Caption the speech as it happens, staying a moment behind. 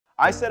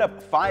I set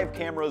up 5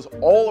 cameras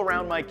all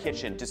around my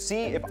kitchen to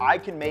see if I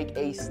can make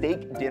a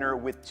steak dinner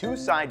with 2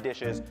 side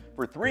dishes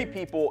for 3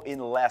 people in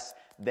less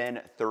than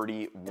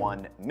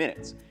 31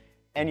 minutes.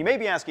 And you may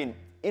be asking,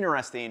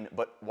 interesting,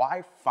 but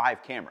why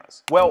 5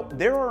 cameras? Well,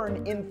 there are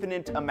an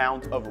infinite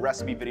amount of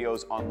recipe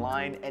videos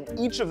online, and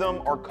each of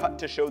them are cut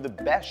to show the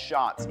best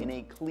shots in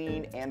a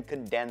clean and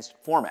condensed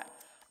format.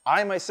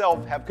 I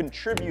myself have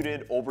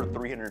contributed over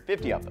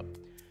 350 of them.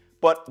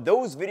 But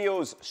those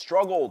videos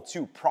struggle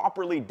to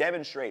properly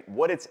demonstrate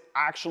what it's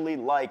actually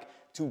like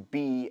to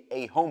be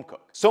a home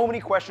cook. So many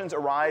questions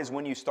arise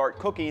when you start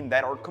cooking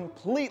that are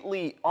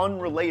completely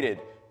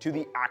unrelated to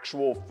the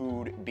actual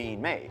food being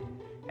made.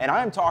 And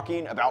I'm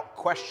talking about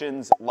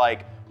questions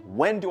like,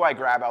 when do I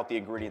grab out the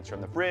ingredients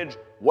from the fridge?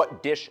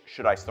 What dish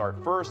should I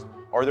start first?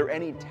 Are there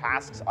any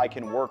tasks I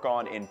can work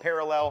on in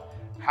parallel?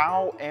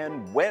 How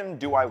and when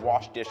do I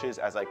wash dishes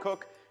as I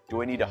cook?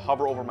 Do I need to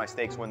hover over my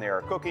steaks when they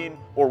are cooking?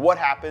 Or what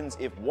happens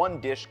if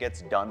one dish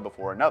gets done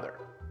before another?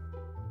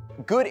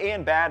 Good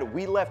and bad,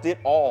 we left it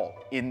all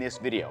in this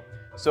video.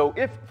 So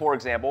if, for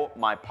example,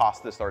 my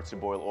pasta starts to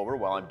boil over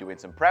while I'm doing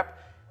some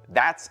prep,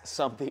 that's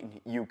something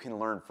you can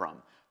learn from.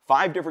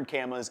 5 different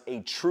cameras,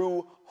 a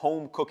true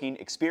home cooking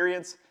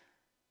experience.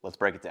 Let's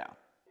break it down.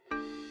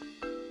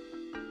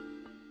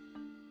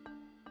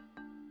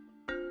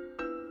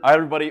 Hi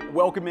everybody,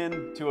 welcome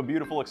in to a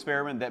beautiful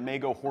experiment that may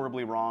go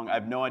horribly wrong. I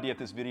have no idea if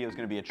this video is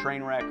going to be a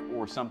train wreck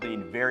or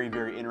something very,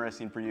 very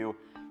interesting for you.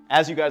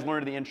 As you guys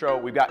learned in the intro,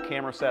 we've got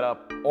camera set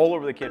up all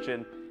over the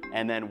kitchen,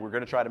 and then we're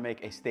going to try to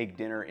make a steak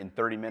dinner in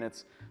 30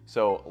 minutes.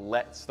 So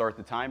let's start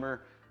the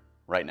timer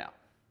right now.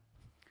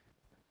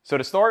 So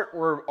to start,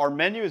 our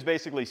menu is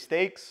basically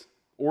steaks,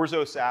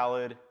 orzo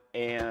salad,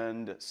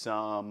 and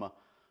some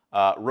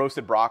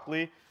roasted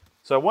broccoli.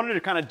 So I wanted to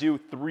kind of do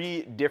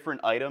 3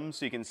 different items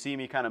so you can see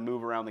me kind of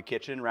move around the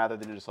kitchen rather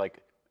than just like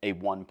a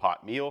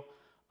one-pot meal.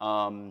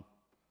 And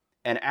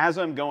as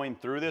I'm going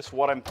through this,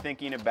 what I'm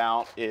thinking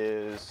about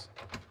is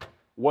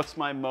what's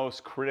my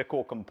most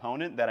critical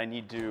component that I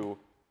need to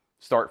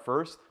start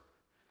first,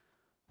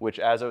 which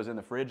as I was in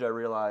the fridge, I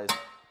realized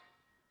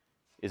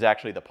is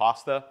actually the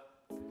pasta.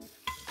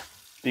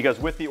 Because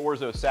with the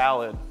orzo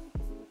salad,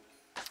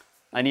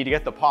 I need to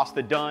get the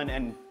pasta done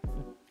and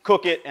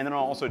cook it, and then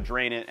I'll also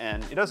drain it,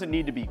 and it doesn't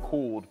need to be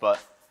cooled,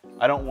 but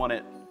I don't want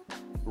it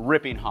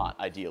ripping hot,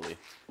 ideally.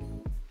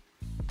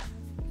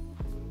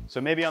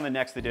 So maybe on the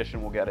next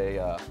edition, we'll get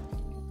a,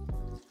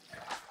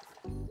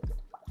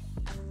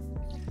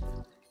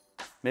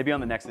 maybe on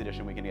the next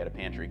edition, we can get a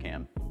pantry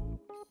cam.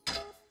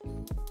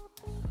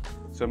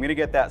 So I'm gonna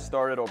get that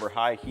started over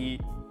high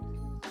heat,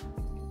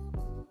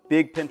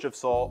 big pinch of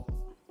salt,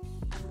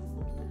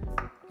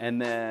 and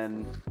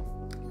then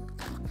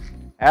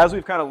as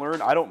we've kind of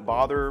learned, I don't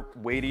bother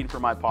waiting for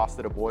my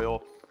pasta to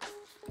boil.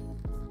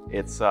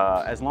 It's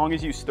as long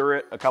as you stir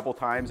it a couple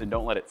times and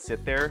don't let it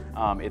sit there,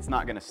 it's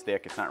not gonna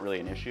stick. It's not really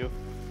an issue.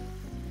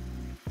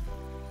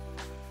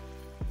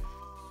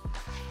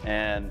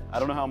 And I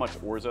don't know how much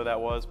orzo that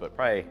was, but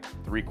probably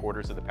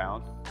 3/4 of the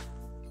pound.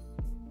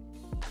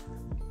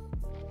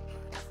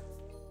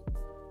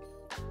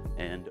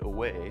 And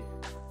away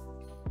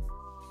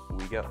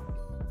we go.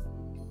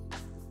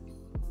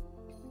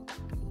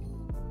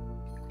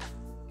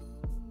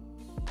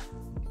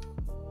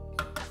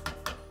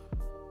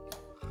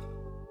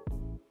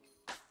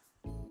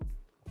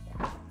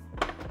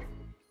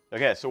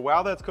 Okay, so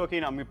while that's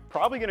cooking, I'm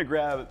probably gonna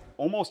grab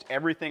almost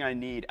everything I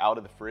need out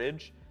of the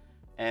fridge,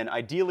 and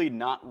ideally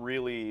not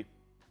really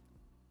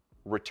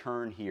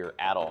return here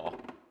at all.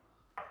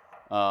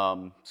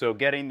 So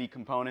getting the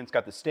components,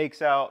 got the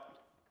steaks out,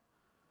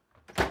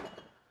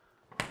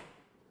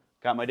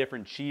 got my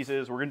different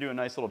cheeses. We're gonna do a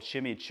nice little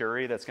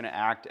chimichurri that's gonna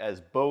act as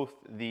both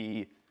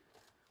the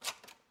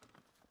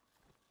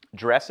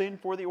dressing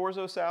for the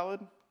orzo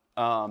salad,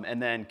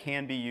 and then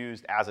can be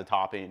used as a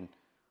topping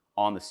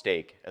on the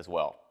steak as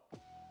well.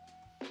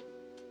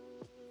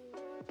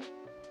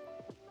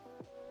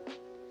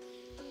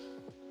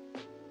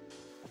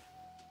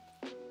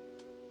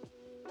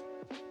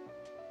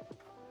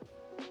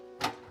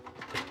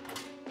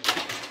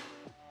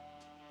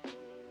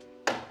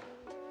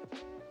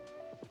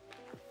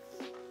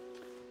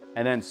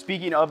 And then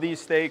speaking of these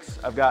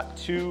steaks, I've got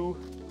 2,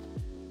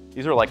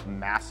 these are like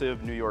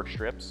massive New York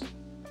strips.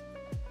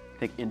 I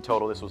think in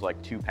total this was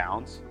like 2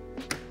 pounds.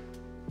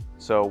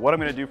 So what I'm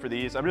gonna do for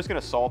these, I'm just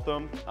gonna salt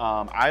them.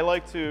 I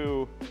like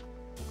to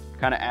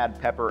kind of add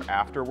pepper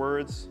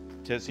afterwards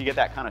so you get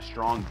that kind of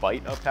strong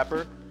bite of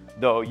pepper,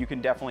 though you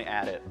can definitely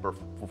add it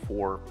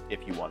before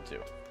if you want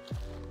to.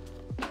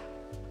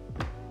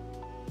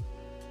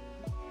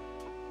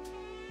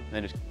 And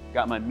then just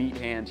got my meat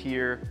hand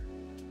here.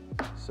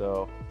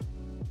 So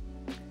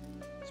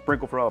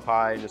sprinkle from up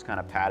high and just kind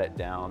of pat it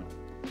down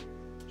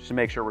just to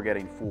make sure we're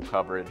getting full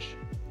coverage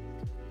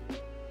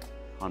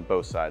on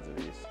both sides of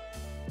these.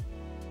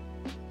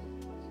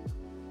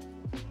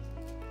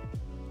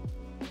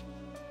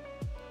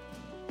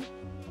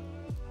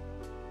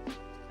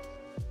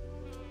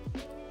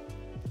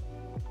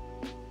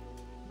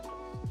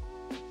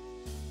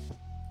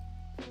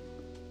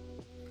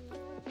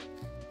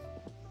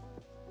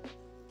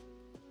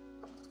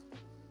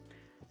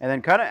 And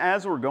then kind of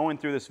as we're going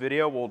through this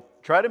video, we'll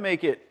try to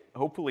make it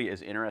hopefully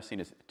as interesting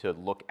as to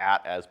look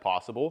at as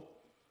possible.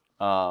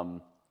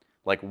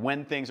 Like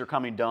when things are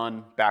coming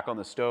done back on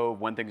the stove,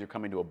 when things are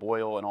coming to a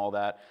boil and all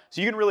that. So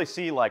you can really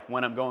see like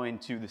when I'm going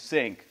to the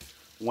sink,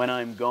 when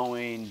I'm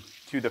going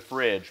to the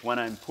fridge, when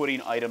I'm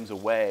putting items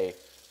away.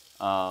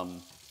 All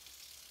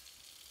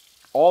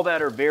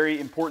that are very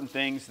important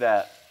things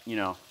that, you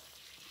know,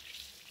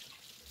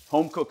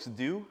 home cooks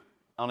do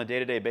on a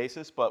day-to-day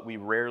basis, but we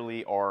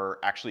rarely are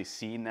actually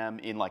seeing them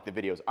in like the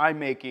videos I'm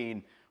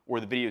making or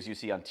the videos you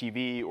see on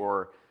TV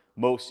or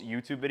most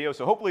YouTube videos.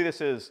 So hopefully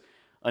this is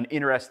an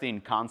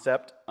interesting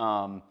concept.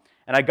 And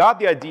I got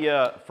the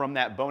idea from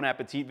that Bon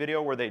Appetit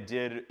video where they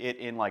did it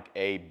in like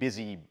a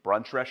busy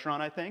brunch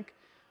restaurant, I think.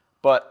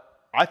 But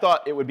I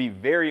thought it would be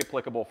very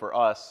applicable for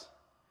us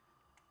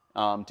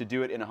to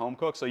do it in a home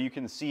cook, so you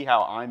can see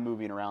how I'm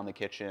moving around the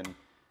kitchen.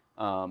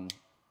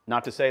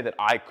 Not to say that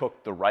I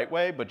cook the right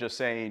way, but just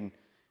saying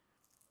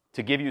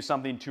to give you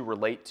something to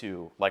relate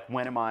to. Like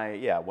when am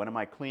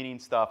I cleaning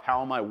stuff?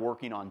 How am I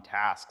working on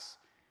tasks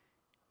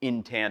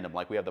in tandem?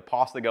 Like we have the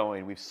pasta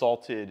going, we've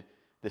salted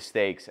the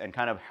steaks, and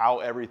kind of how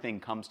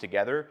everything comes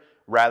together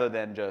rather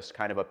than just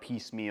kind of a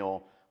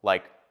piecemeal,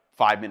 like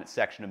 5-minute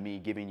section of me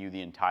giving you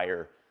the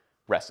entire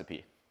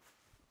recipe.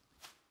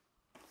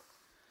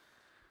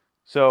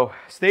 So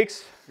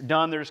steaks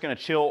done, they're just gonna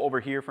chill over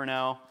here for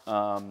now.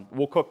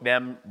 We'll cook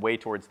them way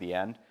towards the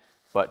end,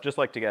 but just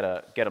like to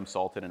get them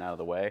salted and out of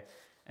the way.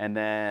 And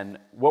then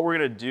what we're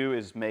gonna do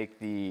is make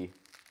the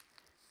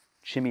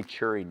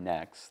chimichurri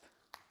next.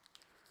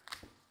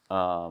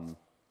 And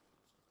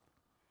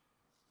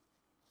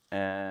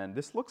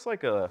this looks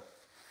like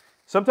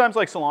sometimes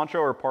like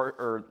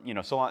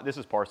cilantro this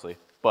is parsley,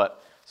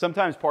 but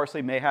sometimes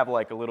parsley may have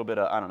like a little bit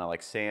of, I don't know,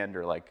 like sand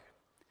or like,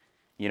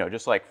 you know,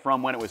 just like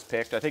from when it was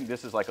picked. I think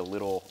this is like a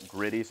little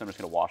gritty, so I'm just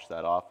gonna wash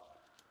that off.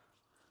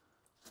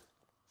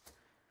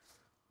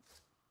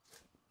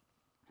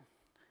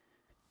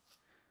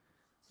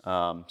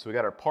 So we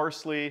got our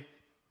parsley.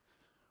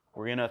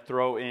 We're gonna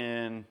throw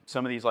in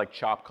some of these like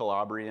chopped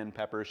Calabrian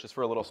peppers just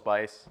for a little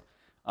spice.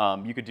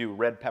 You could do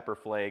red pepper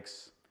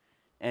flakes,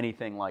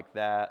 anything like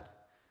that.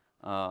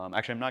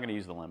 Actually, I'm not gonna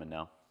use the lemon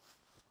now.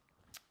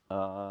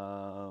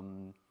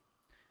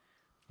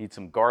 Need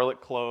some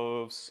garlic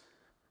cloves.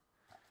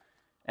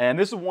 And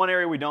this is one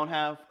area we don't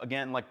have.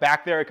 Again, like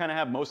back there, I kind of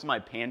have most of my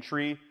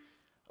pantry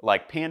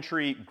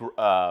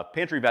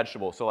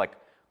vegetables. So like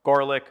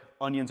garlic,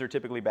 onions are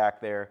typically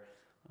back there.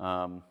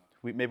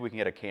 Maybe we can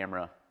get a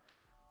camera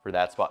for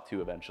that spot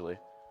too eventually.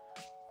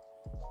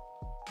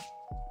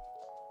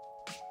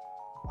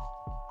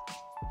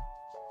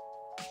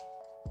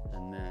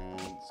 And then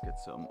let's get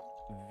some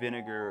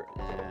vinegar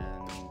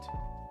and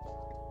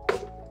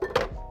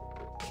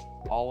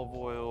olive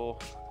oil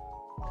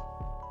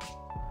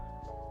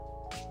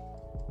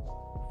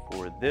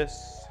for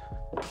this.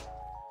 And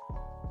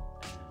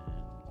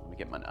let me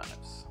get my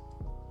knives.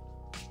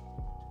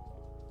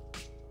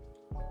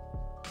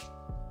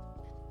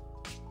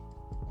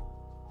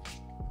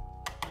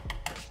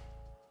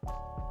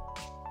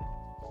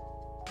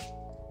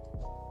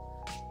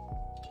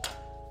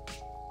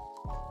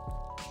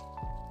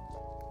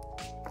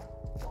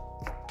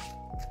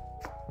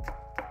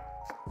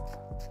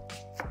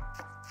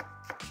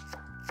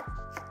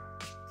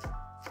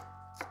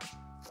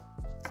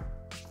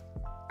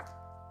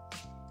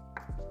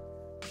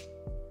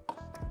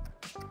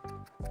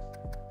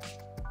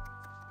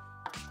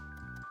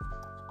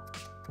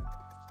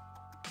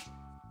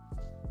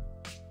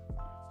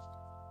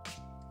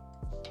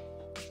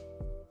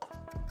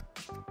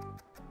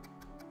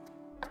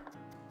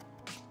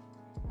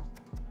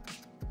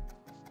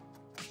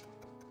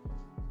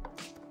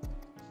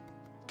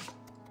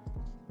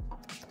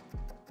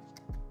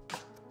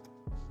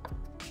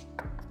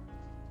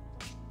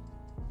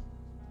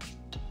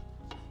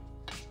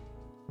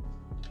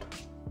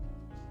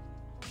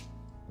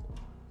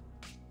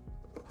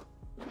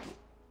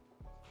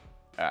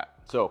 All right,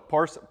 so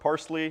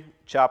parsley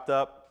chopped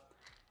up,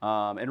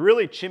 and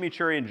really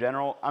chimichurri in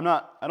general.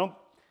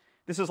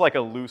 This is like a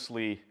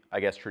loosely, I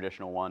guess,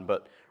 traditional one,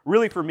 but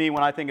really for me,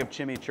 when I think of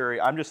chimichurri,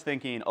 I'm just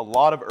thinking a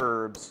lot of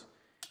herbs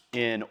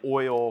in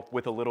oil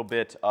with a little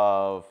bit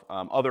of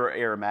other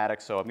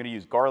aromatics. So I'm gonna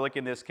use garlic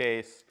in this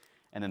case,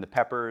 and then the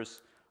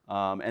peppers,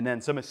 and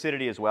then some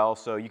acidity as well.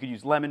 So you could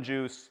use lemon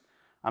juice.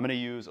 I'm gonna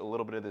use a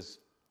little bit of this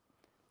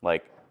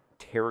like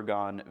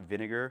tarragon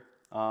vinegar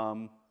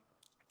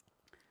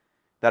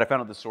that I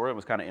found at the store. It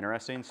was kind of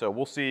interesting. So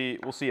we'll see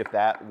if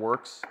that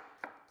works.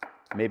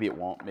 Maybe it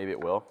won't, maybe it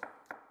will.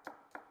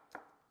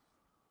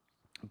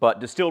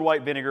 But distilled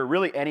white vinegar,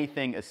 really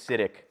anything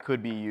acidic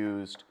could be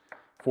used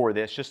for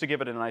this, just to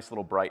give it a nice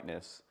little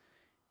brightness,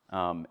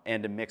 and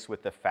to mix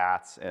with the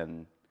fats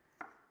and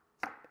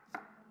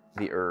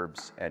the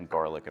herbs and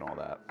garlic and all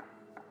that.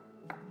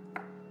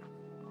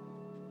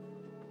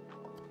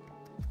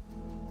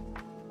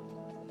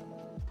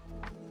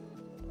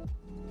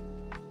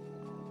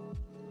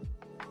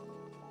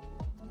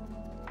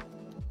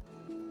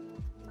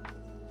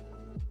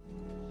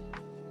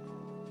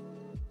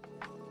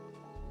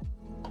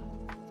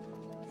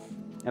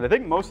 And I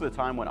think most of the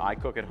time when I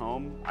cook at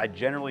home, I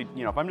generally,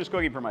 you know, if I'm just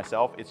cooking for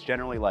myself, it's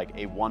generally like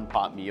a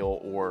one-pot meal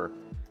or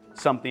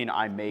something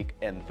I make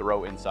and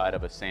throw inside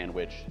of a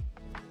sandwich,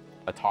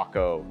 a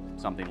taco,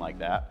 something like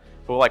that.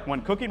 But like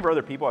when cooking for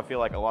other people, I feel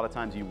like a lot of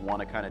times you want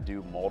to kind of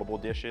do multiple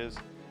dishes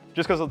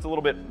just because it's a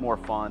little bit more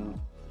fun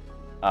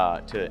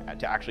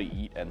to actually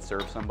eat and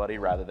serve somebody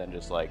rather than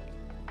just like,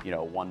 you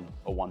know,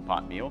 a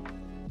one-pot meal.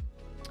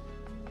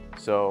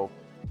 So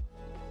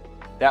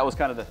that was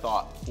kind of the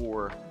thought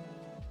for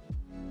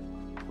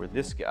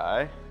this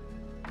guy.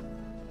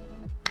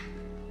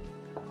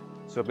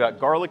 So I've got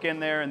garlic in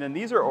there, and then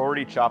these are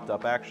already chopped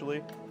up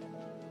actually.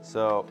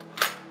 So,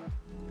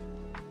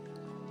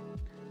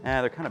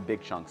 they're kind of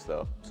big chunks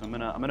though. So I'm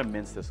gonna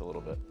mince this a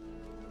little bit.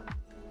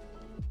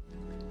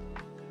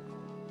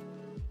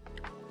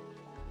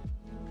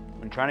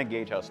 I'm trying to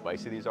gauge how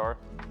spicy these are.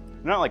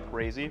 They're not like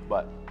crazy,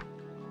 but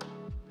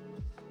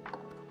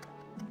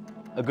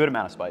a good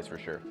amount of spice for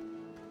sure.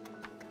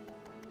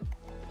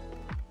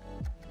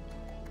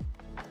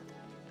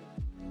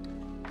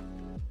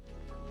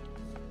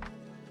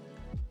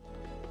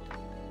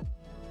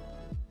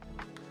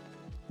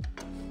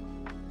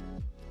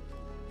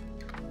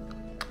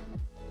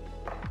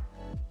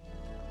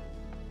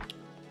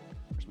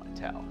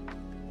 Towel.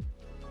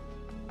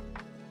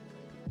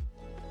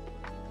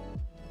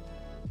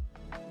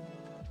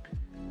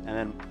 And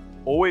then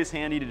always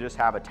handy to just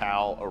have a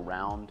towel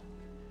around.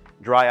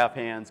 Dry off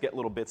hands, get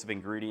little bits of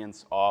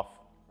ingredients off.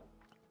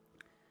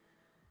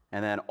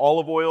 And then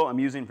olive oil I'm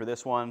using for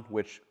this one,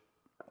 which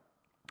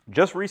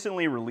just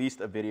recently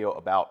released a video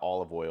about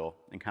olive oil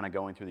and kind of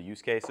going through the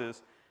use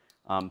cases.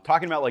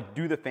 Talking about like,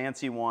 do the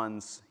fancy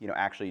ones, you know,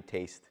 actually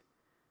taste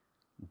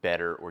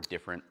better or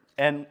different?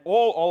 And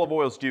all olive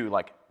oils do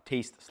like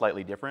taste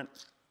slightly different.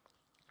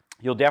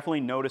 You'll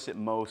definitely notice it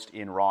most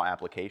in raw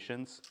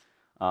applications.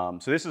 So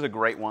this is a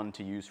great one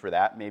to use for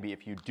that. Maybe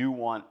if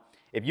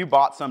you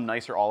bought some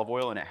nicer olive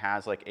oil and it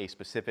has like a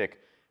specific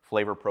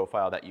flavor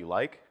profile that you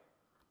like,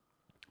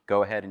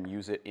 go ahead and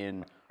use it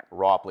in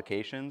raw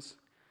applications.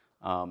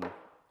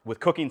 With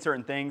cooking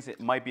certain things,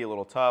 it might be a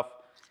little tough.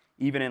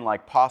 Even in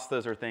like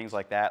pastas or things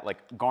like that, like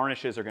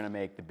garnishes are gonna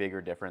make the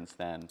bigger difference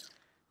than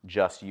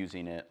just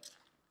using it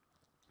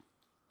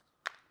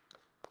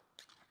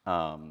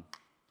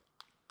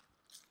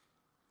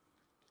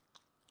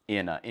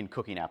in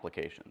cooking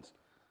applications.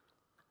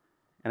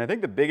 And I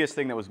think the biggest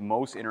thing that was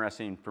most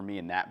interesting for me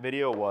in that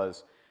video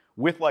was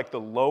with like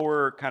the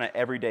lower kind of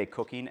everyday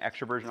cooking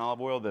extra virgin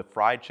olive oil, the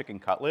fried chicken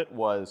cutlet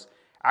was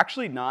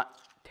actually not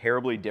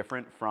terribly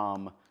different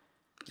from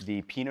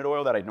the peanut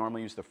oil that I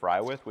normally use to fry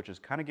with, which has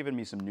kind of given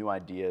me some new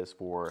ideas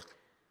for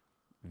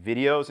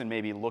videos and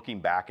maybe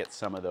looking back at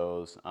some of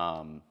those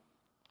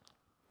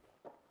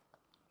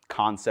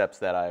concepts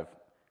that I've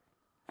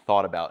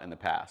thought about in the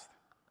past.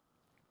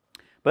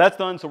 But that's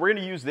done, so we're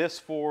gonna use this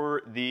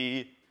for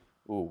the,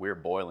 ooh, we're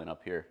boiling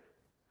up here.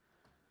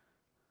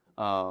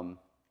 So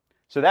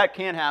that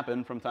can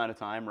happen from time to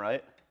time,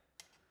 right?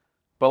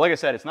 But like I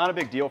said, it's not a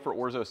big deal for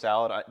orzo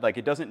salad. Like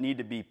it doesn't need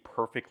to be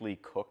perfectly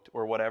cooked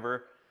or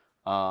whatever.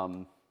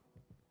 And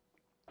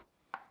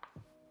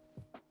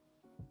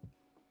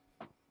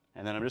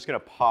then I'm just gonna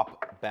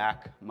pop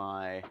back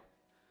my,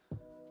 I'm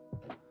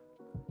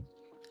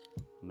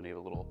gonna give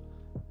a little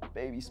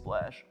baby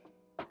splash.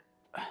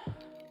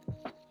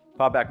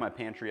 Pop back my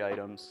pantry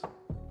items.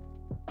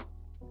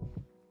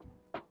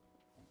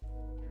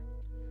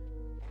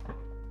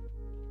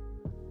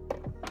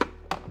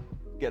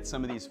 Get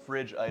some of these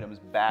fridge items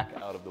back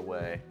out of the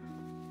way.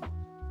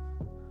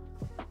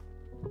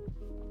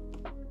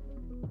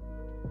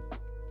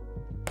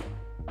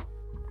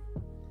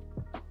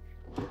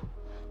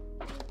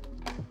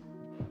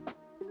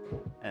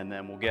 And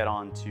then we'll get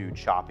on to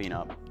chopping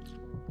up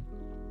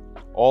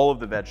all of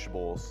the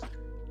vegetables.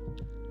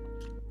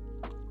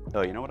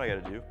 Oh, you know what I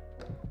gotta do?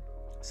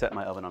 Set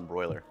my oven on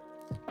broiler.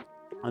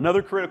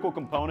 Another critical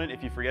component,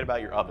 if you forget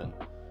about your oven,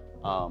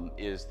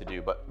 is to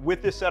do, but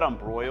with this set on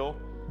broil,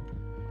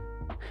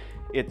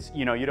 it's,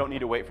 you know, you don't need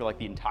to wait for like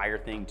the entire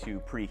thing to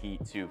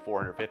preheat to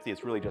 450.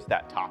 It's really just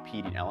that top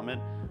heating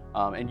element.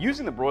 And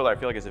using the broiler, I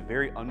feel like is a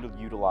very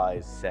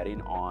underutilized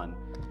setting on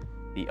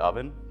the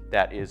oven.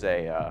 That is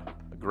a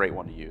great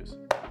one to use.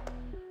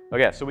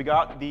 Okay, so we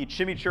got the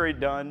chimichurri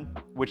done,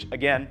 which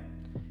again,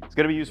 it's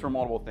gonna be used for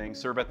multiple things,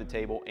 serve at the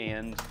table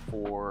and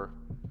for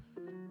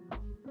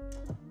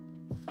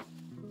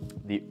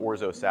the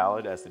orzo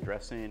salad as the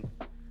dressing.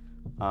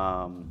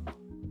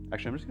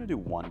 Actually, I'm just gonna do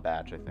one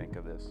batch, I think,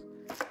 of this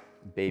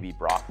baby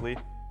broccoli.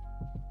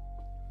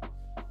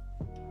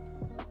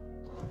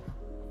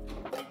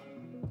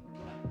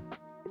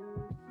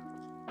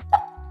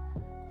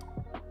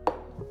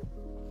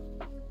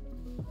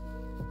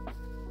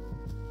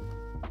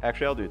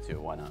 Actually, I'll do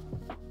two, why not?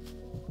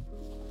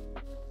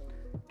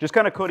 Just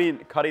kind of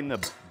cutting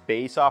the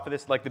base off of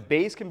this. Like the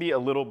base can be a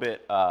little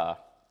bit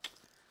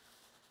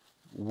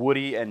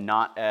woody and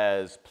not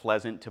as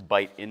pleasant to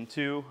bite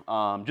into.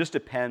 Just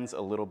depends a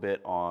little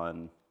bit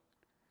on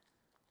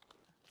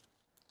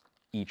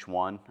each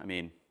one. I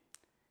mean,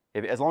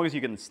 as long as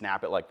you can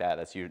snap it like that,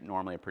 that's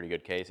normally a pretty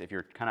good case. If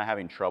you're kind of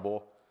having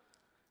trouble,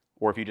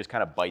 or if you just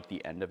kind of bite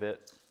the end of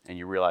it and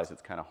you realize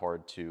it's kind of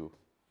hard to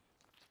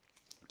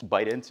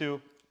bite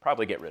into,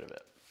 probably get rid of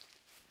it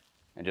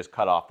and just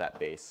cut off that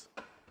base.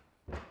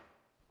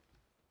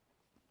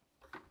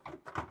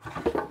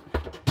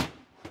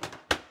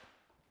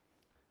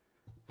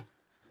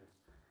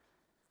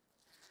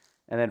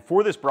 And then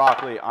for this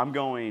broccoli, I'm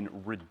going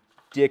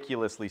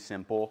ridiculously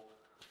simple.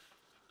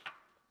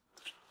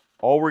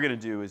 All we're gonna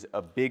do is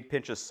a big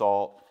pinch of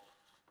salt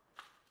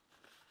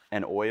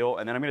and oil,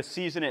 and then I'm gonna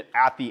season it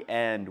at the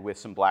end with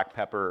some black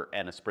pepper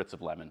and a spritz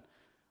of lemon.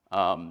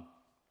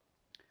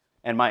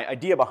 And my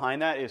idea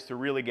behind that is to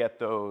really get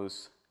the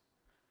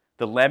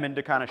lemon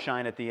to kind of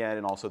shine at the end,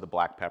 and also the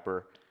black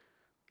pepper.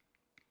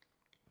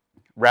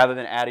 Rather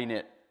than adding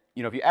it,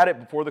 you know, if you add it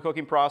before the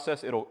cooking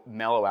process, it'll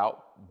mellow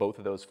out both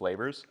of those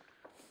flavors.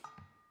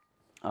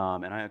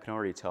 And I can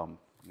already tell I'm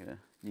gonna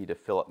need to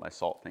fill up my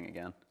salt thing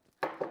again.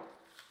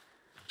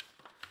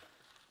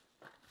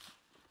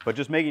 But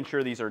just making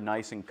sure these are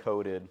nice and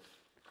coated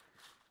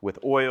with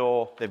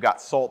oil. They've got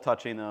salt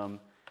touching them.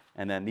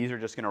 And then these are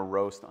just gonna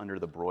roast under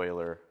the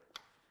broiler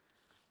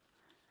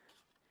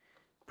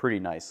pretty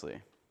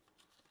nicely.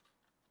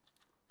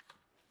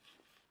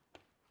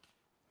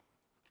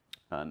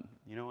 And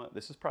you know what?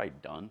 This is probably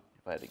done,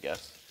 if I had to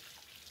guess.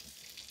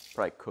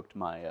 Probably cooked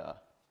my,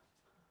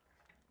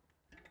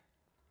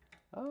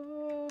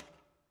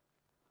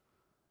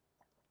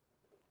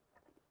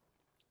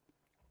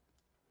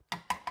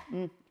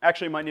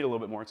 actually, might need a little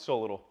bit more. It's still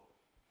a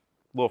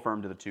little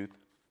firm to the tooth.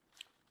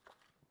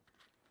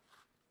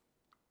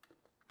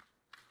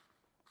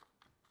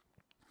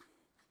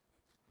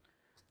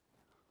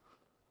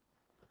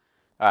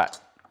 All right,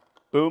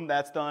 boom,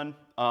 that's done.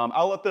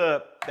 I'll let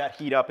that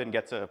heat up and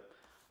get to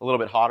a little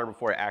bit hotter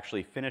before I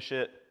actually finish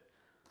it.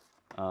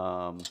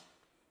 And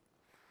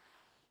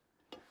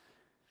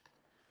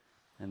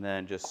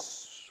then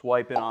just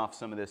swiping off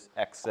some of this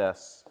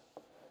excess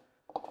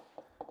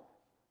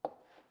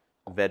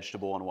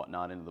vegetable and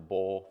whatnot into the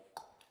bowl.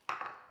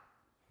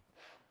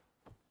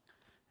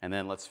 And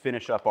then let's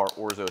finish up our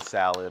orzo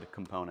salad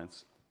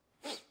components.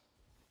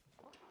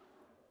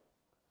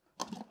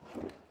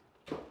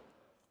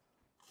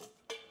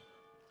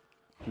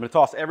 I'm going to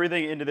toss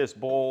everything into this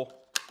bowl,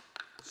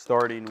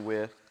 starting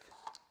with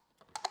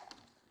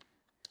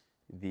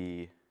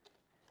the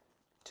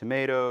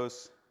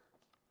tomatoes.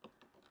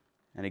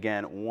 And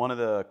again, one of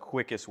the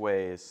quickest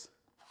ways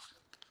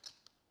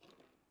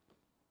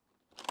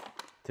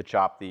to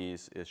chop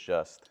these is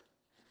just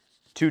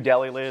 2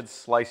 deli lids,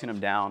 slicing them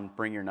down,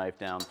 bring your knife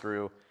down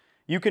through.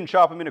 You can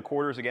chop them into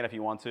quarters again if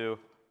you want to.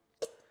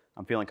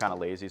 I'm feeling kind of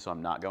lazy, so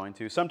I'm not going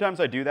to. Sometimes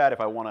I do that if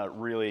I want to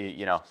really,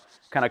 you know,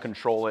 kind of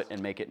control it and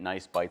make it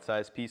nice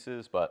bite-sized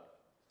pieces, but,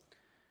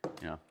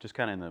 you know, just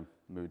kind of in the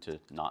mood to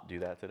not do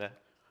that today.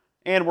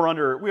 And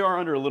we are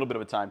under a little bit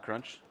of a time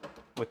crunch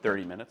with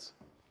 30 minutes.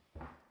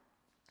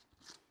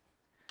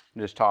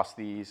 Just toss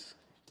these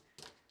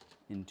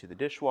into the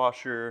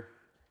dishwasher.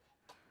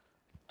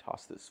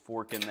 Toss this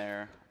fork in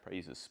there. Probably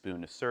use a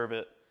spoon to serve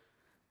it.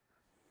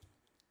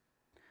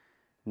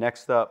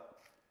 Next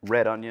up,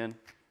 red onion.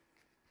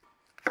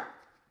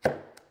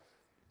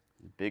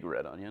 Big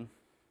red onion.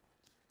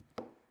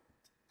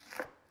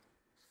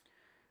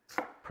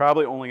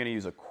 Probably only going to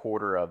use a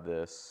quarter of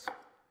this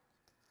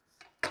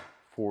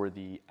for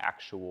the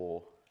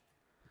actual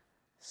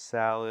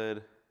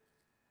salad.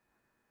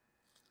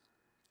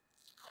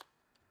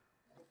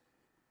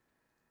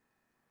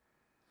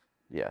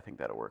 Yeah, I think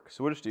that'll work.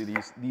 So we'll just do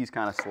these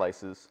kind of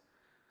slices.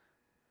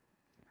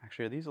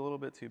 Actually, are these a little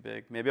bit too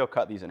big? Maybe I'll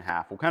cut these in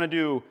half. We'll kind of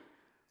do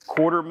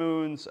quarter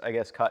moons, I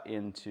guess, cut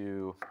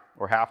into,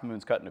 or half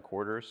moons cut into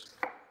quarters.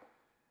 I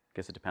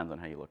guess it depends on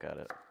how you look at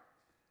it.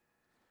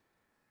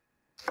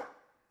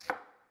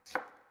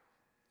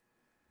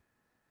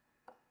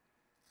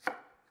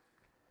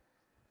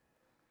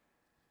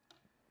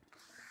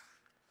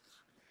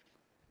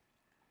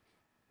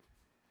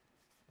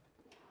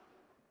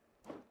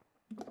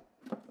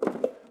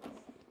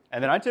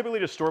 And then I typically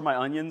just store my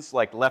onions,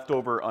 like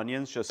leftover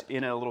onions, just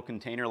in a little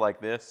container like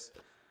this.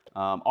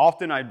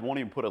 Often I won't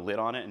even put a lid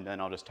on it, and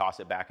then I'll just toss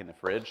it back in the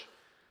fridge.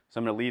 So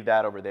I'm going to leave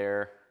that over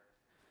there.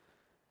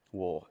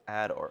 We'll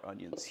add our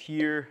onions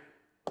here.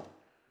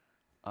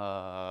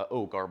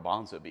 Oh,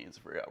 garbanzo beans,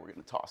 I forgot we're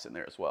going to toss in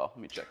there as well.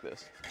 Let me check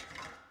this.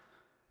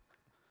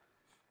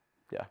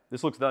 Yeah,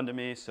 this looks done to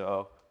me,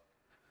 so.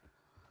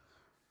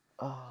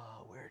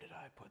 Where did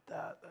I put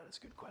that? That is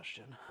a good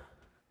question.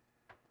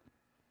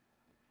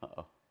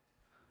 Uh-oh.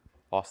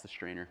 Lost the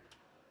strainer.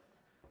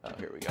 Oh,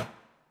 here we go.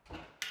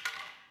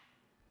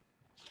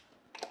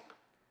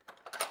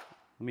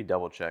 Let me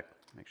double check,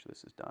 make sure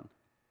this is done.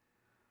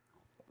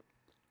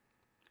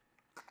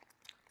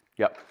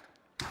 Yep,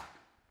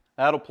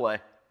 that'll play.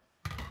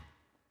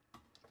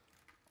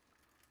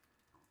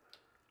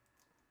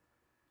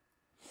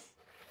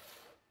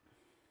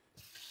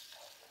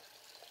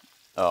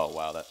 Oh,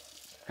 wow, that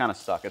kind of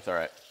stuck. It's all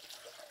right.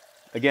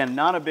 Again,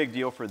 not a big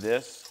deal for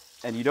this.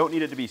 And you don't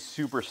need it to be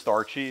super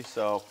starchy.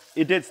 So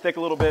it did stick a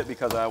little bit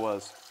because I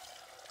was,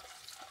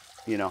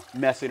 you know,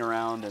 messing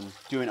around and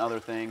doing other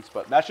things.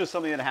 But that's just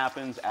something that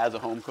happens as a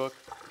home cook.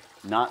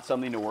 Not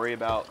something to worry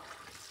about.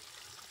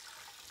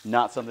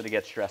 Not something to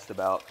get stressed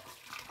about.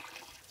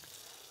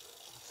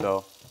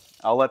 So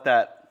I'll let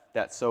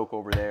that soak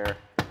over there,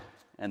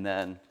 and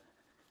then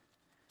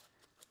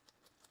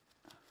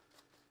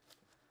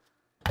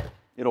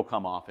it'll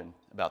come off in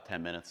about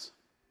 10 minutes.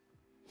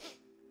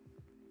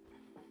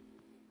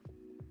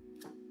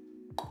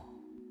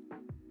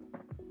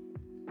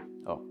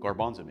 Oh,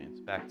 garbanzo beans,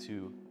 back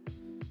to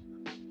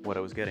what I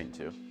was getting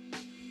to.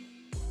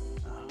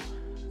 Oh,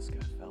 this guy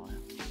fell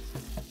in.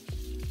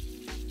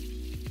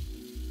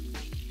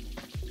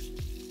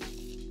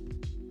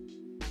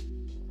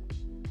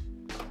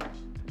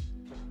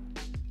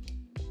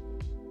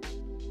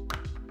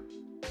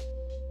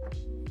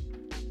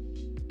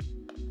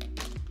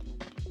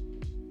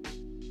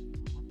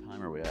 What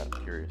time are we at?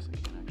 I'm curious. I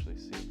can actually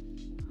see.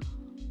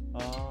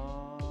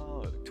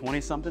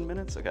 20-something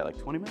minutes? Okay, like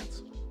 20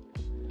 minutes?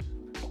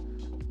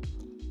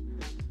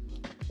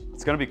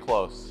 It's gonna be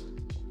close.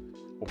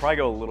 We'll probably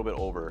go a little bit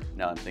over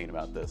now that I'm thinking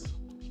about this.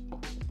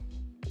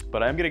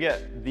 But I'm gonna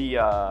get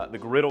the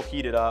griddle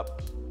heated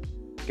up,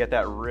 get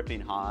that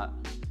ripping hot.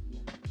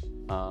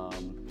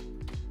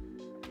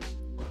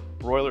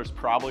 Broiler's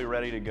probably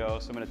ready to go,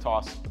 so I'm gonna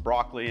toss the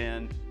broccoli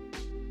in.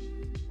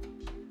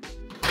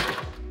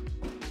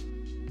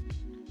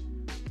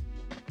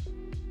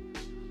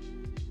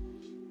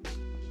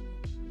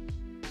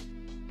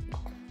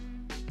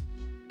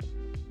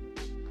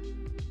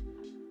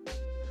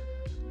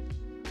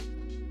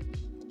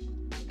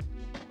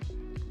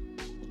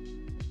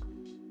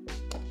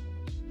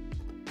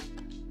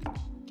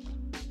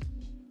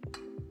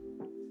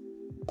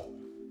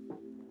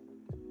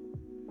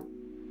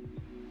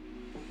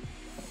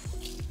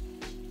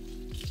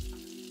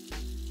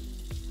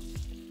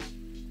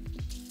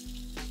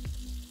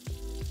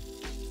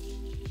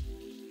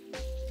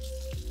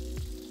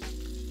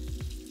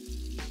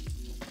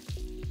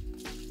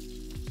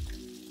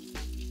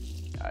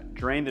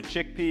 Drain the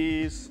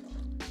chickpeas.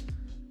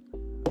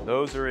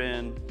 Those are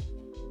in.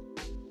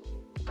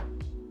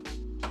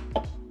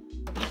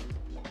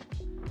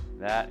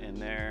 That in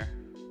there.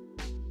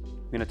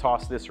 I'm gonna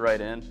toss this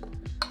right in.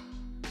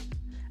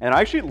 And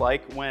I actually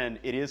like when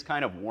it is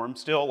kind of warm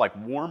still, like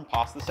warm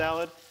pasta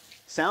salad.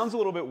 Sounds a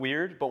little bit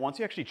weird, but once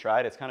you actually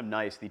try it, it's kind of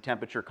nice. The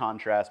temperature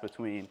contrast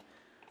between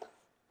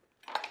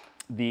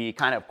the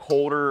kind of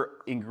colder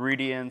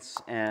ingredients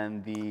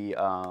and the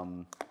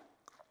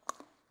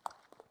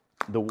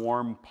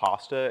warm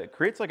pasta. It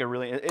creates like a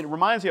really, it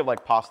reminds me of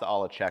like pasta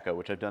alla cieca,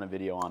 which I've done a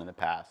video on in the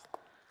past.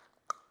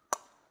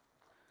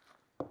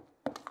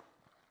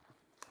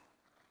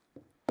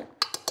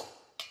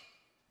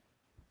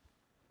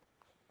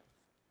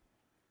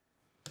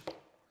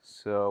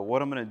 So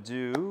what I'm gonna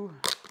do,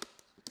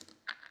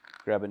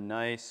 grab a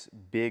nice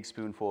big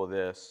spoonful of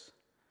this,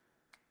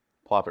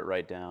 plop it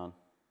right down.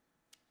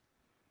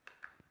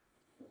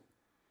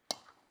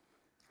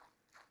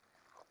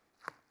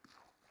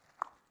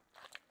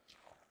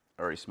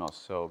 Already smells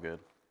so good.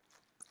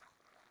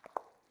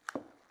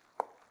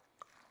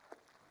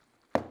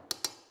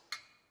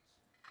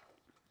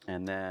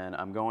 And then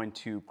I'm going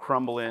to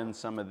crumble in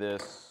some of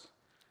this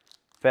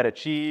feta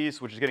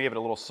cheese, which is gonna give it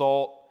a little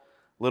salt,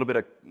 a little bit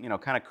of, you know,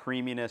 kind of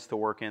creaminess to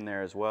work in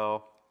there as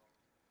well.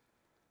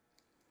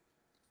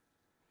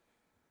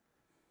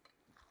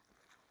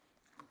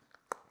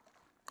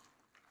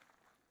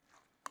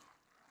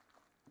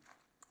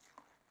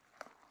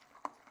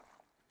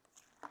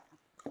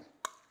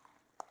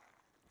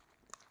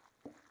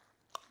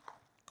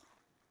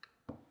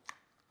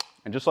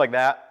 And just like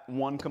that,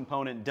 one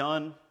component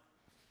done.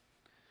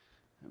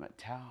 And my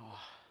towel.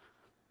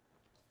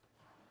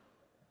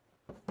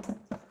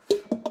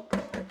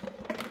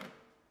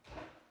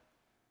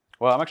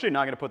 Well, I'm actually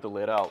not going to put the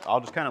lid out. I'll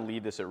just kind of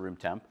leave this at room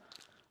temp.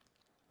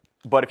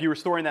 But if you were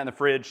storing that in the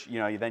fridge, you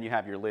know, then you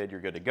have your lid,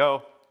 you're good to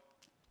go.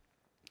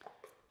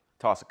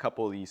 Toss a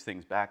couple of these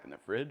things back in the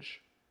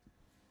fridge.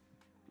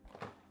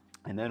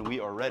 And then we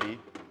are ready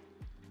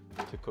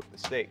to cook the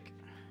steak.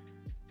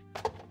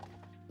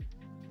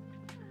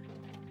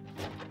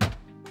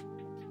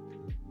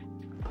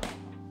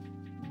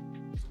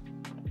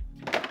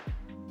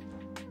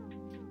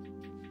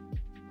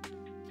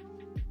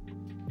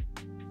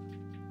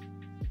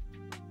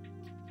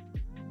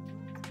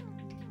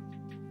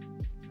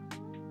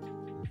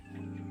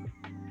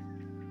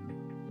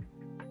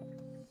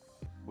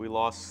 We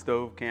lost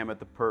stove cam at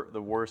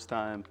the worst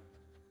time.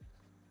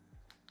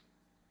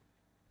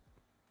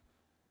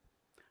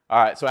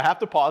 All right, so I have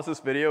to pause this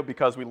video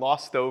because we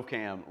lost stove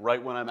cam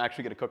right when I'm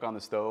actually gonna cook on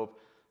the stove.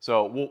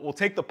 So we'll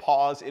take the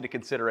pause into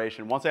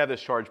consideration. Once I have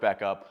this charged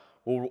back up,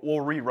 we'll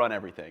rerun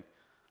everything.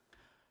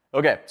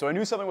 Okay, so I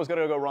knew something was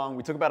gonna go wrong.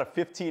 We took about a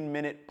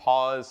 15-minute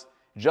pause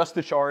just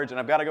to charge, and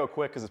I've gotta go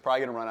quick because it's probably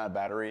gonna run out of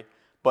battery.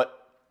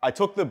 But I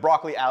took the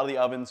broccoli out of the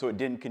oven so it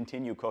didn't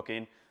continue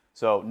cooking.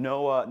 So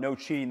no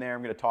cheating there.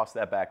 I'm gonna toss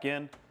that back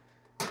in.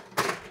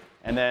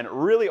 And then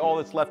really all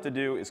that's left to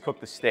do is cook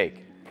the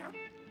steak.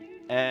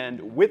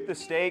 And with the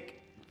steak,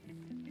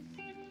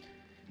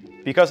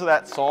 because of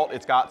that salt,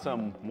 it's got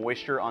some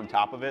moisture on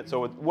top of it.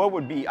 So what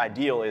would be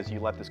ideal is you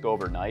let this go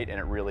overnight and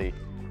it really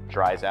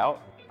dries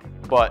out.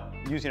 But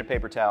using a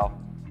paper towel,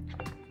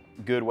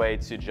 good way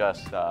to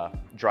just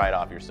dry it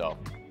off yourself.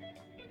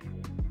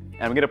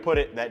 And I'm gonna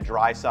put that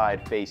dry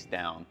side face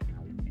down.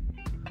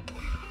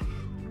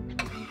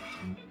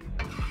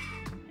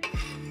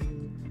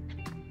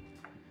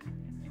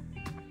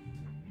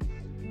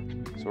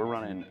 So we're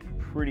running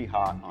pretty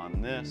hot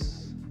on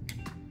this.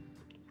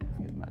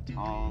 Get my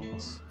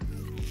tongs.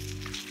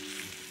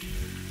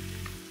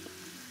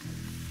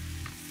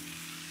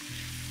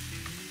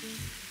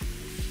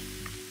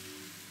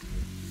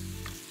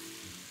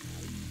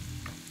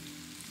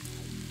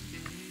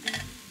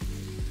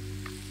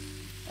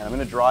 And I'm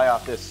gonna dry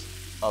off this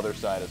other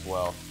side as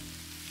well.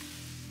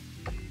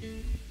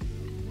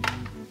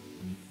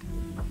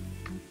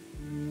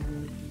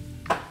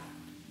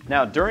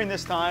 Now, during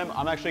this time,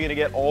 I'm actually gonna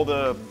get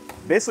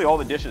basically all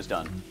the dishes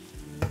done.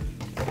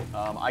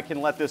 I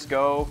can let this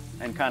go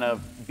and kind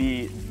of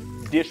be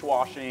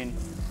dishwashing.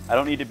 I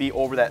don't need to be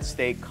over that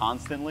steak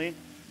constantly.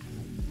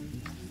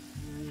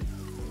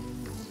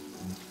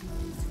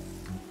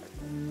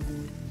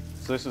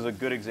 So this is a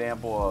good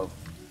example of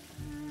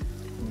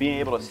being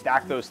able to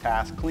stack those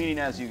tasks, cleaning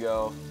as you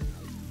go,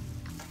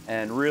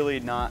 and really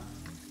not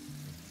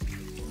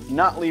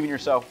leaving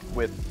yourself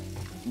with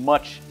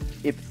much,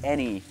 if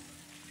any,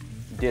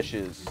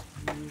 dishes.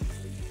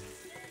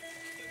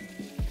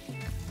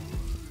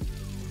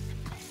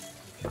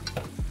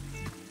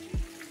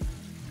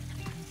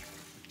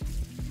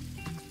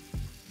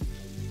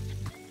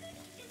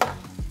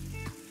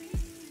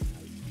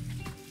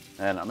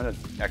 And I'm gonna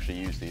actually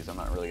use these. I'm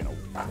not really gonna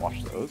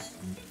wash those.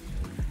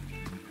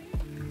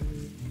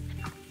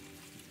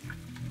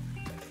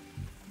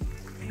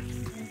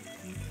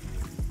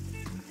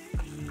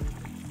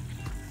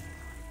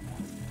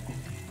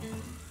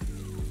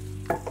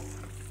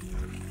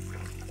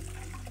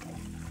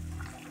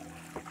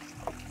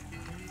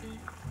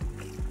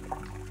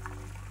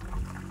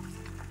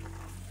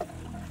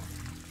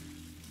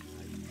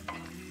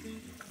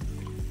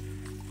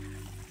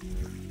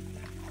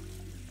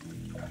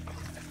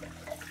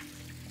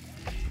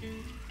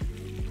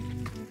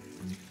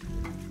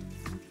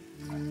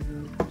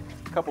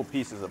 Couple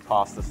pieces of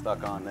pasta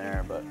stuck on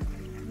there, but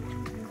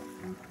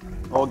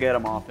we'll get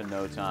them off in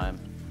no time.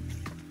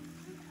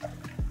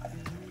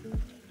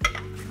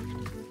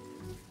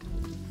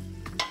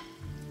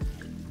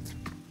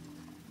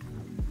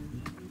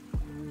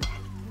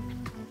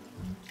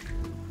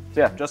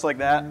 So yeah, just like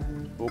that.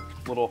 Oop,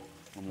 one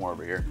more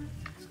over here.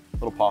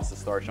 Little pasta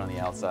starch on the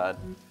outside.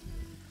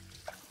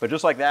 But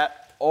just like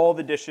that, all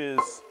the dishes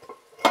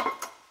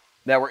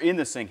that were in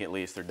the sink at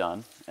least are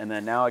done. And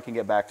then now I can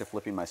get back to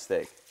flipping my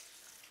steak.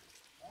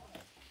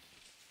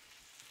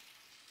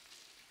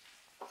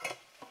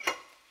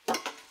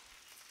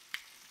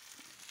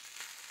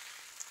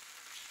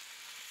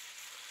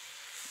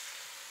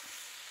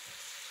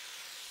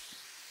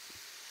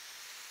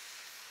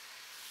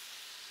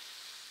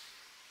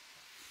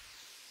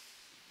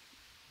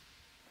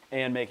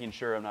 And making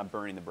sure I'm not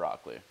burning the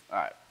broccoli. All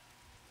right.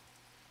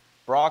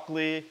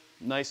 Broccoli,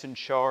 nice and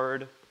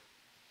charred.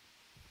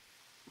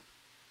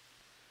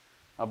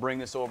 I'll bring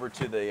this over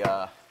to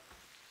the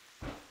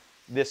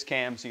this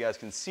cam so you guys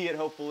can see it,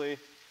 hopefully.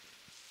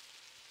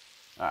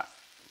 All right.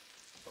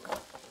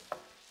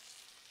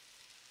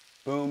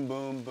 Boom,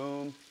 boom,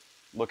 boom.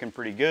 Looking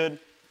pretty good.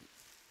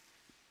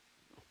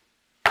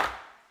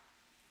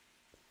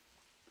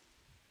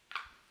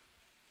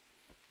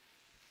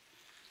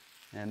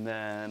 And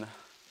then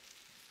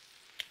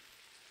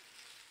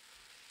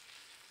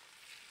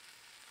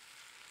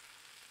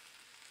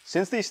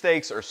since these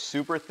steaks are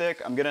super thick,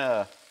 they're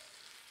gonna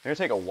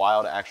take a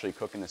while to actually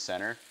cook in the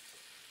center.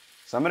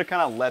 So I'm gonna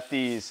kind of let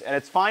these, and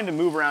it's fine to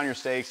move around your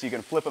steaks. You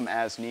can flip them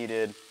as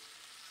needed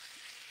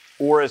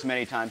or as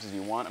many times as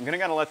you want. I'm gonna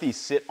kind of let these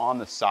sit on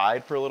the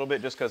side for a little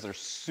bit just because they're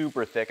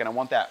super thick and I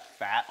want that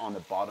fat on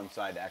the bottom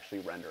side to actually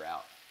render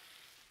out.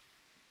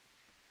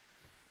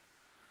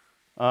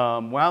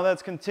 While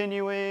that's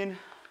continuing,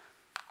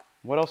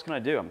 what else can I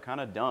do? I'm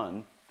kind of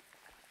done.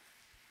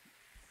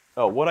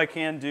 Oh, what I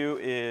can do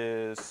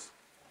is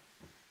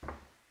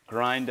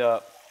grind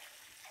up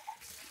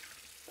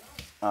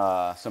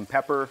some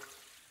pepper.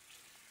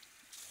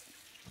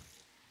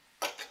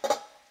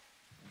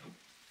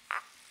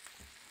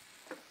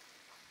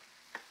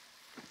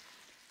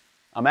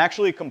 I'm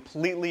actually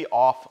completely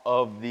off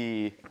of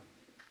the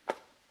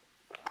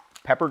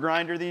pepper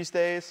grinder these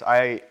days.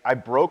 I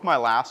broke my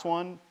last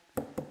one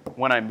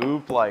when I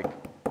moved like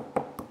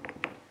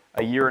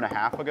a year and a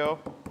half ago.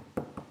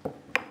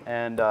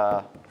 And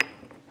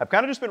I've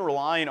kind of just been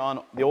relying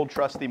on the old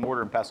trusty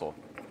mortar and pestle.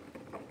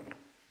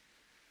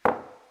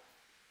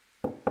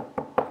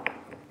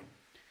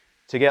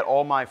 To get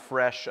all my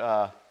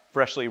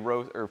freshly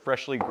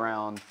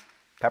ground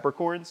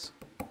peppercorns.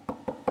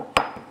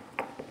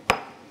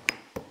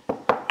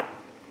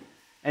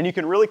 And you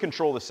can really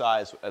control the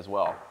size as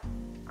well.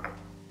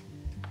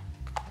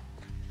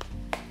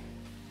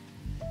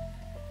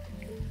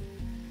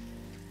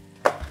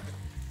 All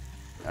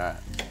right,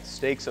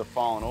 steaks have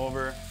fallen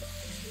over.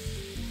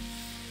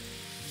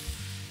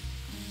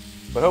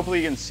 But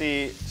hopefully you can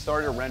see,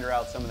 starting to render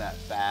out some of that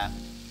fat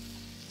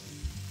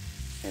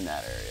in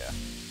that area.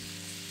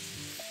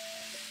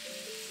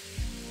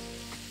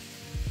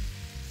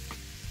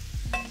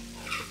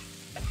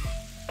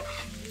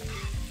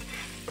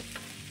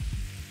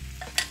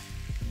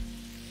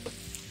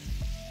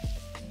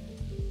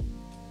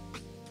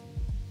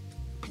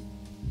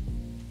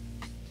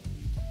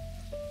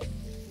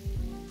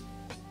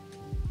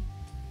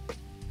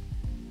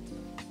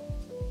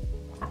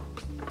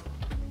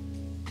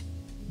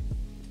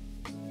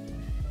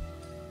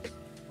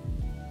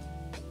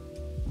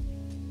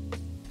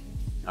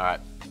 All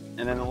right,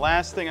 and then the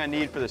last thing I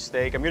need for the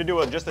steak, I'm gonna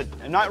do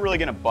I'm not really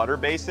gonna butter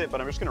baste it,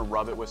 but I'm just gonna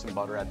rub it with some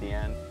butter at the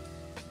end.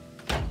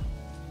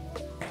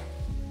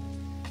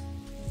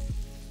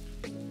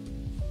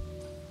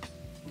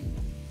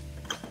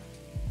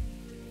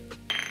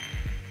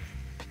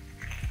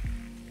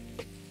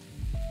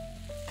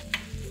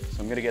 So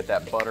I'm gonna get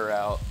that butter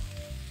out.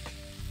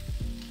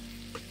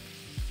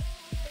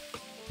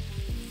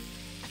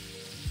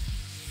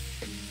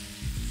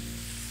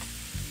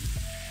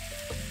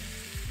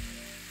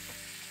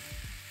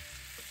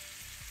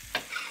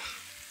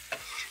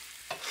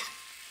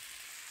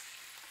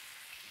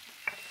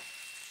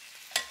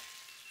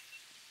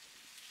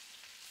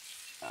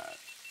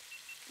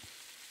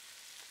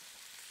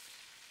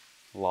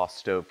 Lost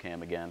stove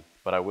cam again,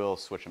 but I will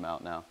switch them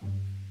out now.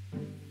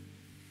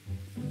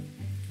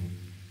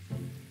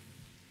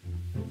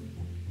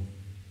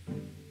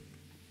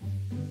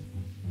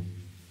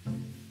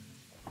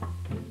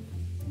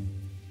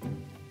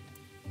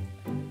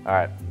 All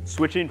right,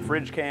 switching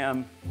fridge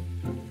cam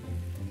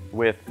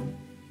with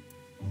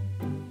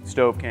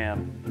stove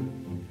cam.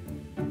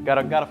 Got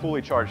a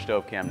fully charged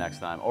stove cam next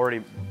time.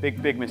 Already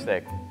big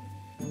mistake.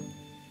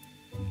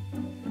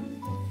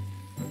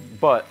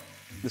 But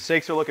the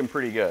steaks are looking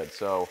pretty good,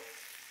 so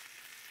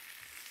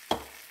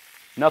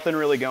nothing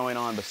really going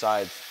on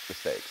besides the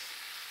steaks.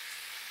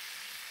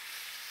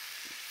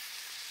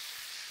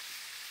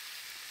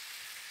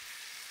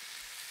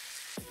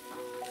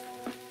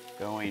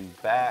 Going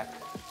back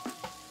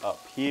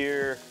up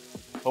here.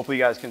 Hopefully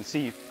you guys can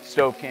see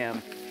stove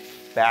cam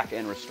back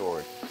and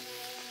restored.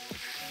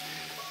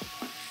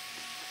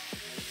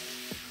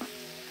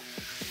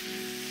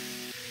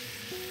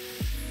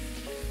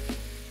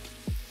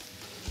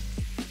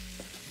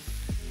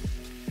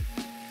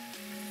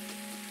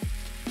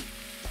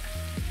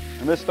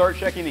 I'm gonna start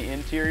checking the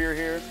interior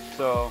here.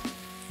 So,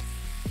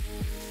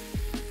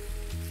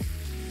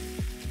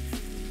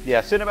 yeah,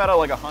 sitting about at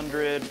like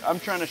 100. I'm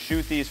trying to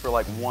shoot these for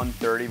like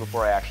 130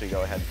 before I actually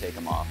go ahead and take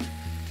them off.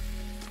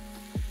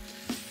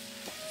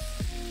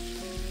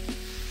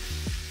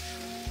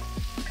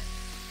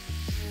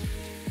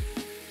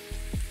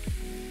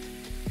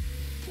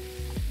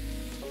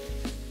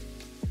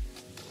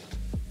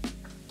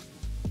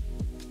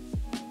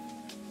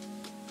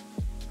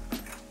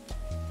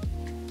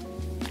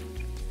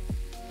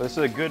 This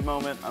is a good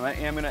moment. I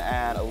am going to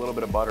add a little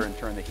bit of butter and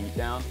turn the heat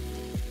down.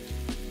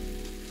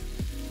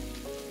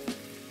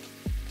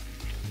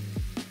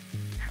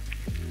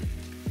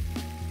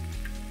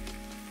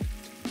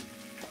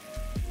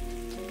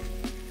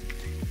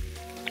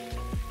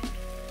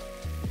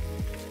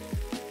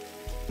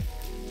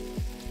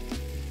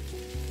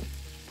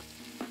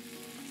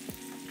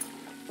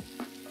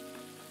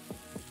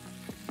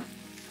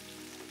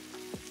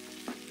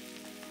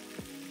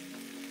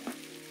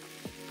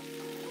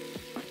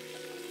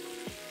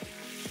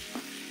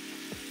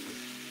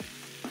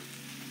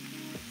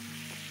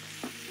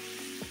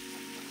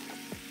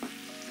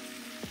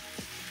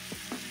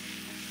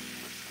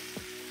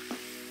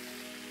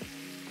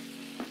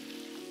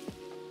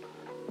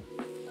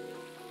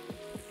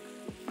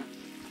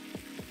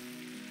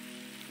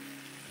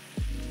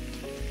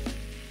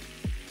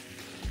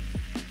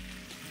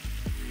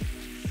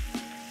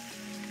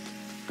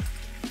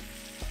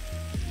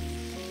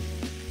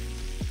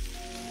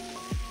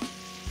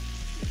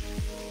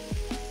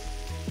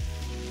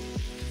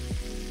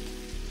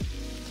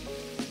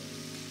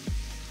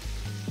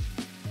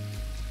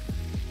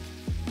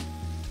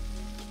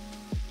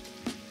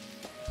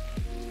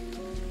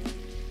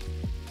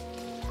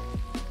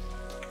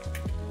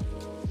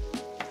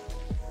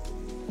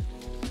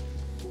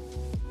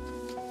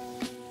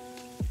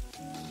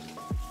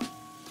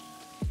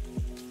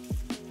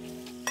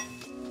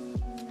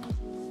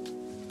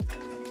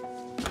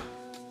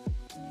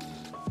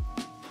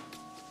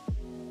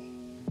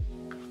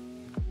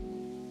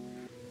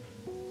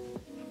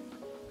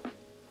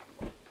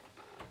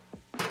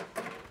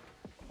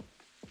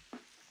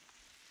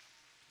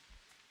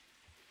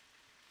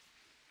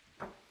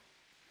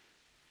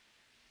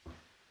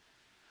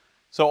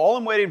 So all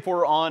I'm waiting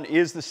for on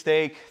is the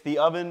steak. The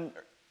oven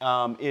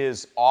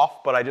is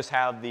off, but I just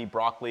have the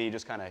broccoli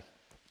just kind of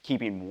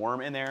keeping warm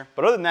in there.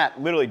 But other than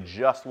that, literally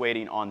just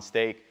waiting on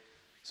steak.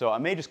 So I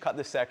may just cut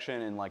this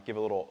section and like give a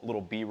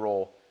little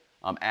B-roll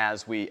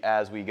as we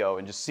go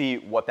and just see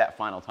what that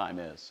final time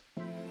is.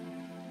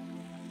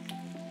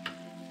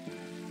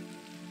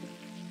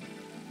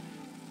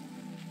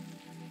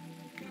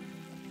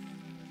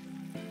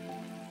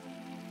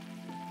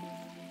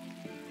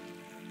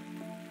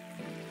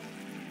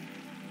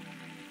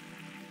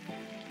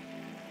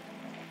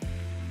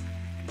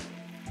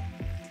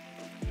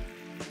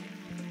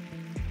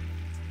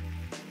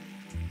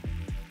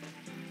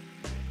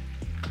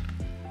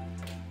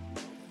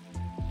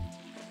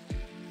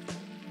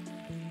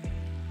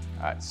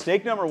 All right,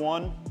 steak number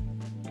 1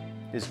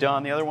 is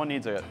done. The other one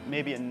needs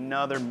maybe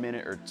another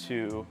minute or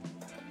 2.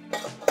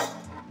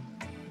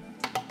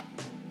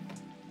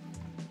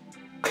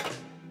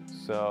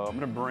 So I'm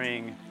gonna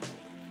bring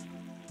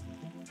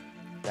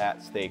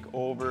that steak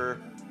over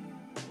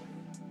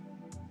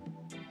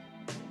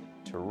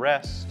to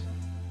rest.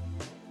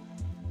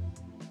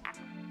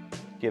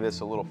 Give this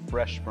a little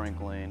fresh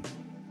sprinkling.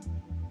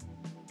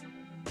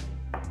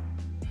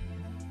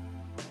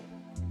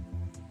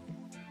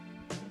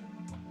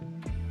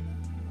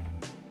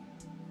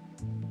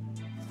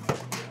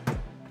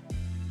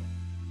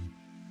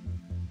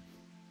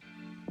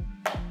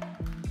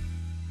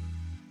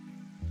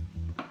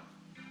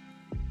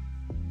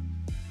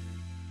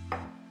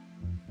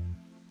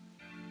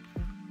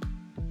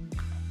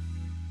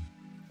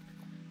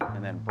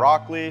 And then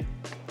broccoli.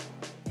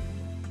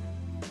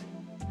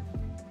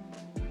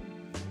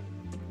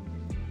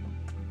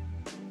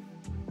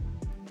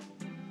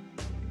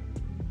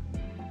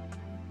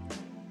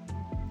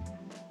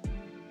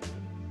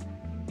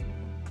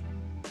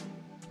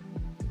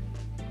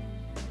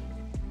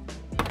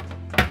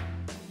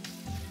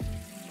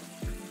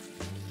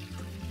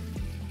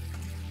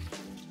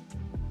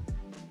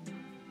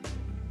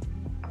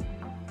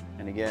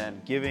 And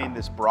again, giving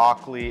this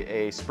broccoli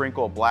a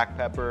sprinkle of black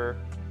pepper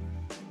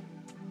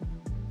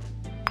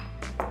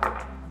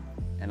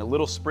and a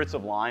little spritz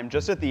of lime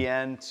just at the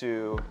end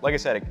to, like I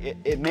said,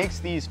 it makes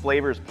these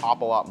flavors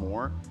pop a lot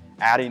more,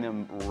 adding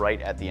them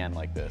right at the end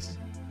like this.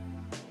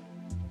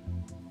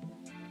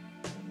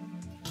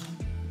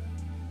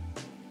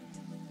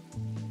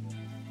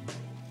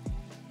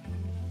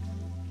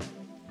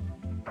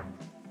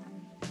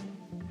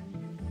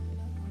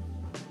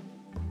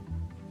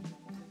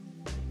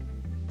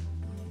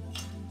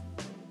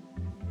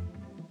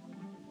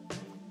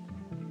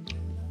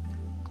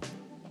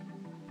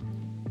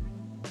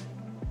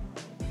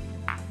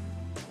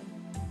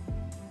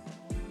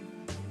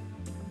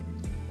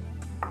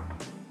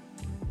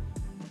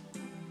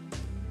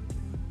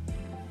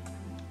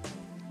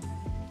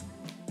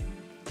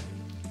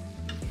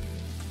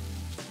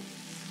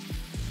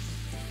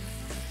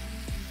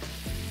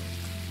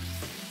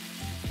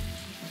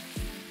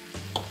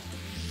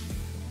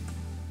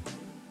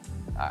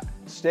 All right,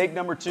 steak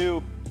number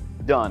 2,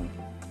 done.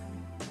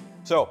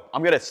 So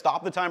I'm gonna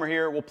stop the timer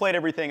here. We'll plate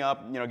everything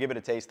up, you know, give it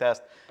a taste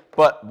test.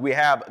 But we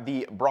have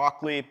the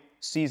broccoli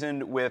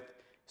seasoned with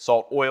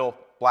salt, oil,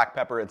 black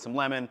pepper, and some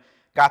lemon.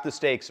 Got the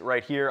steaks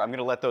right here. I'm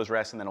gonna let those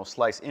rest and then I'll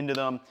slice into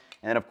them.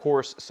 And then of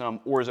course, some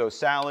orzo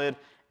salad,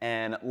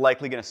 and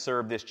likely gonna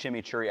serve this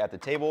chimichurri at the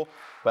table.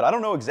 But I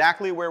don't know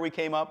exactly where we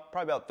came up,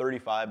 probably about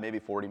 35, maybe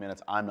 40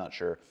 minutes, I'm not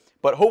sure.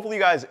 But hopefully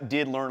you guys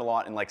did learn a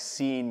lot and like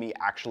seeing me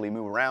actually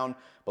move around.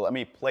 But let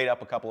me plate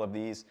up a couple of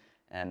these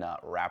and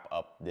wrap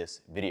up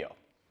this video.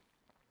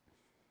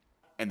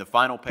 And the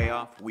final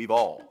payoff we've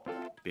all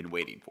been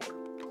waiting for.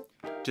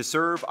 To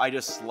serve, I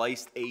just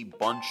sliced a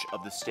bunch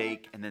of the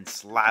steak and then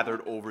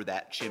slathered over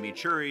that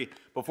chimichurri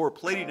before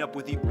plating up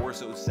with the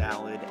orzo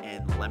salad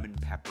and lemon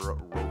pepper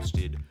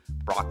roasted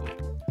broccoli.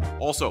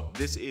 Also,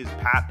 this is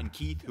Pat and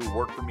Keith who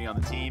work for me on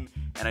the team,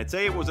 and I'd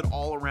say it was an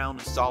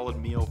all-around solid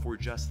meal for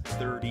just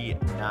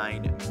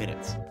 39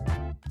 minutes.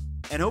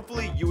 And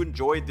hopefully you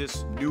enjoyed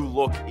this new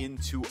look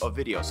into a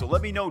video. So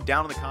let me know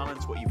down in the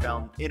comments what you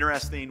found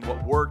interesting,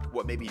 what worked,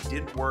 what maybe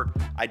didn't work.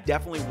 I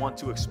definitely want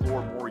to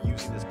explore more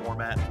using this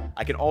format.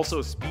 I can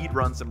also speed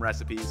run some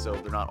recipes so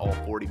they're not all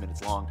 40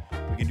 minutes long.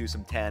 We can do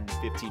some 10,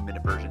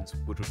 15-minute versions,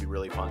 which would be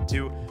really fun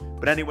too.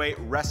 But anyway,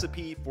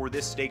 recipe for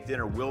this steak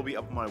dinner will be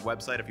up on my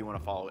website if you want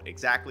to follow it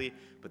exactly.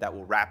 But that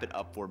will wrap it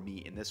up for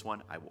me in this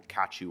one. I will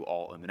catch you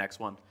all in the next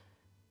one.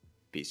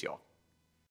 Peace, y'all.